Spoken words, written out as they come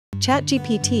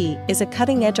ChatGPT is a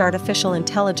cutting-edge artificial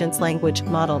intelligence language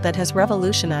model that has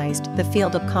revolutionized the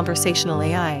field of conversational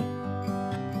AI.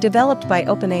 Developed by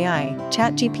OpenAI,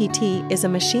 ChatGPT is a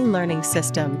machine learning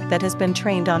system that has been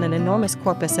trained on an enormous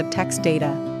corpus of text data,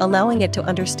 allowing it to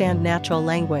understand natural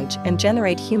language and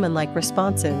generate human-like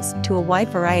responses to a wide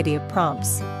variety of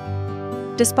prompts.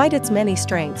 Despite its many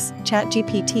strengths,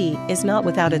 ChatGPT is not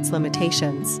without its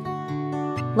limitations.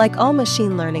 Like all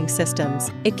machine learning systems,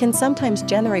 it can sometimes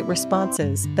generate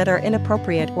responses that are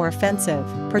inappropriate or offensive,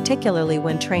 particularly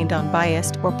when trained on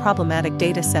biased or problematic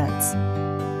datasets.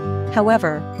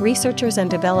 However, researchers and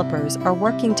developers are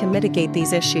working to mitigate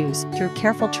these issues through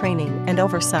careful training and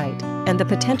oversight, and the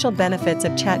potential benefits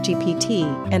of ChatGPT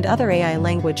and other AI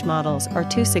language models are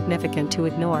too significant to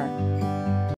ignore.